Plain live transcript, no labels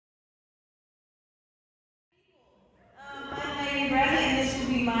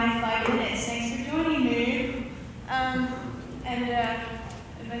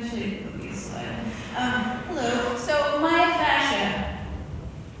slide. Hello. So Myofascia.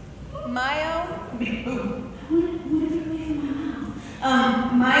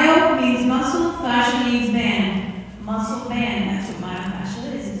 Myo means muscle, fascia means band. Muscle band, that's what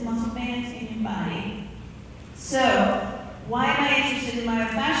myofascia is. It's muscle bands in your body. So, why am I interested in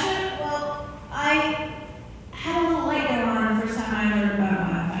myofascia? Well, I had a little light go on the first time I learned about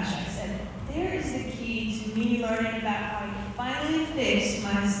myofascia. I said, there is the key to me learning about how I can finally fix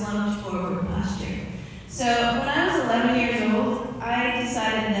my slumped forward posture. So, when I was 11 years old, I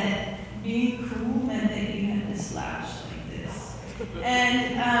decided that being cool meant that you had to slouch like this.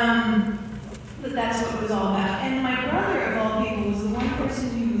 And but that's what it was all about. And my brother, of all people, was the one person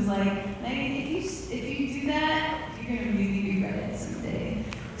who was like, Megan, if you do that, you're going to really regret it someday.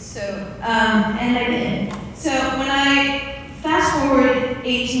 So, and I did. So when I fast forward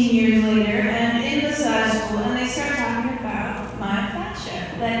 18 years later, and in massage school, and they start talking about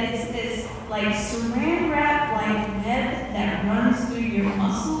myofascia, that it's this like saran wrap like web that runs through your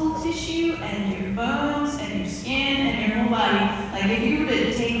muscle tissue and your bones and your skin and your whole body. Like if you were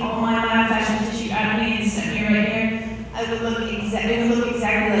to take all my myofascial tissue out of me and set me right here, it would look exactly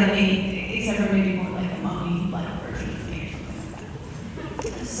like me, except for maybe more like a mummy-like version of me or something like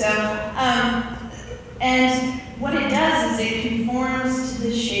that. So, and what it does is it conforms to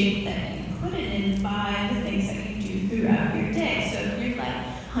the shape that you put it in by the things that you do throughout your day. So if you're like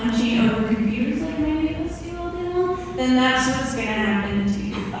hunching over computers like many of us do all day long, then that's what's going to happen to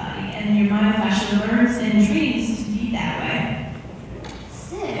your body. And your myofascia learns and trains to be that way. So,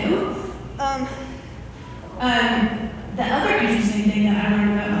 the other interesting thing that I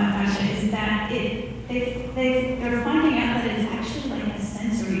learned about myofascia is that they're finding out that it's actually like a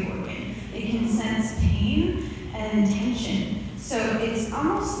sensory organ. It can sense pain and tension. So it's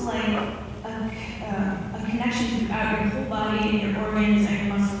almost like a connection throughout your whole body and your organs and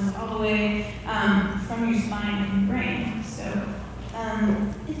your muscles all the way from your spine and your brain. So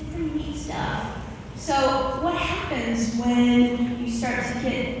it's pretty neat stuff. So what happens when you start to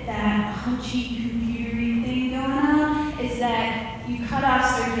get that hunchy computery thing going on is that you cut off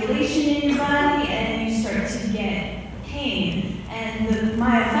circulation in your body and you start to get pain. And the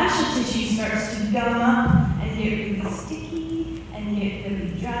myofascial tissue starts to gum up and get really sticky and get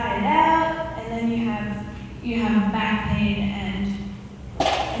really dried out, and then you have back pain and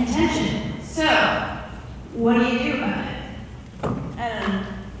tension. So, what do you do about it?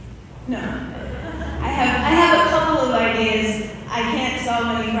 No. I have a couple of ideas. I can't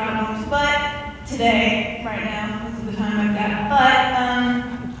solve any problems, but today, right now, this is the time I've got. But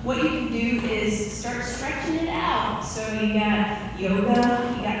what you can do is start stretching it out. So you got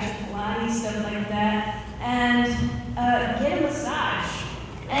yoga, you got your Pilates, stuff like that, and get a massage.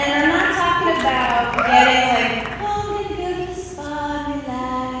 And I'm not talking about getting like, oh, I'm gonna go to the spa and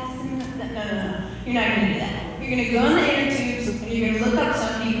relax. No. You're not gonna do that. You're gonna go on the inner tubes and you're gonna look up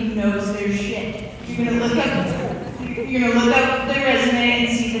somebody who knows their shit. You're gonna look up their resume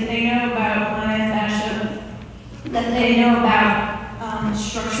and see that they know about myofascia, that they know about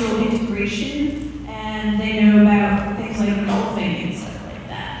structural integration, and they know about things like golfing and stuff like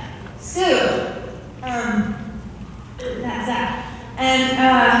that. So, that's that. And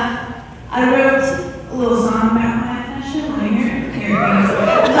I wrote a little song about myofascia. Want to hear it? Here it goes.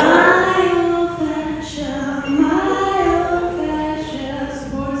 Myofascia, myofascia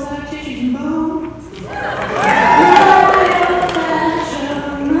supports our tissues and bones.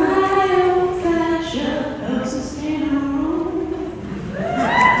 Myofascia helps us stand on our own.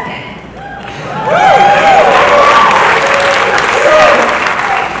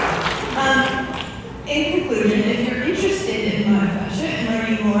 In conclusion, if you're interested in myofascia and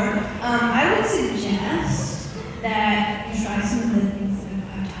learning more, I would suggest that you try some of the things that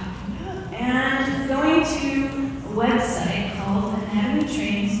I've talked about and going to a website called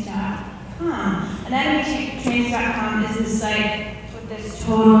anatomytrains.com. Anatomytrains.com is the site with this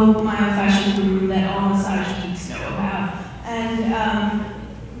total myofascial guru that all massage geeks know about. And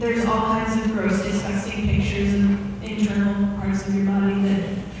there's all kinds of gross, disgusting pictures of internal parts of your body that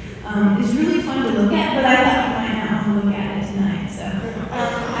is really fun to look at, but I thought you might not want to look at it tonight. So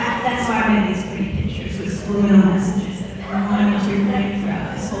that's why I made these pretty pictures with subliminal messages that I wanted to relay throughout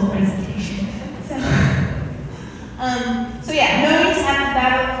this whole presentation. So yeah, no need to have the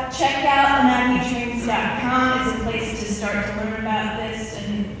battle. Check out anatomytrains.com. It's a place to start to learn about this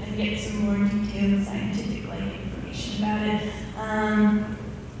and get some more detailed scientific-like information about it.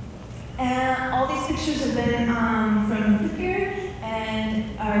 And all these pictures have been from Flickr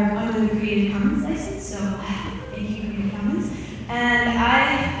and are under the Creative Commons license, so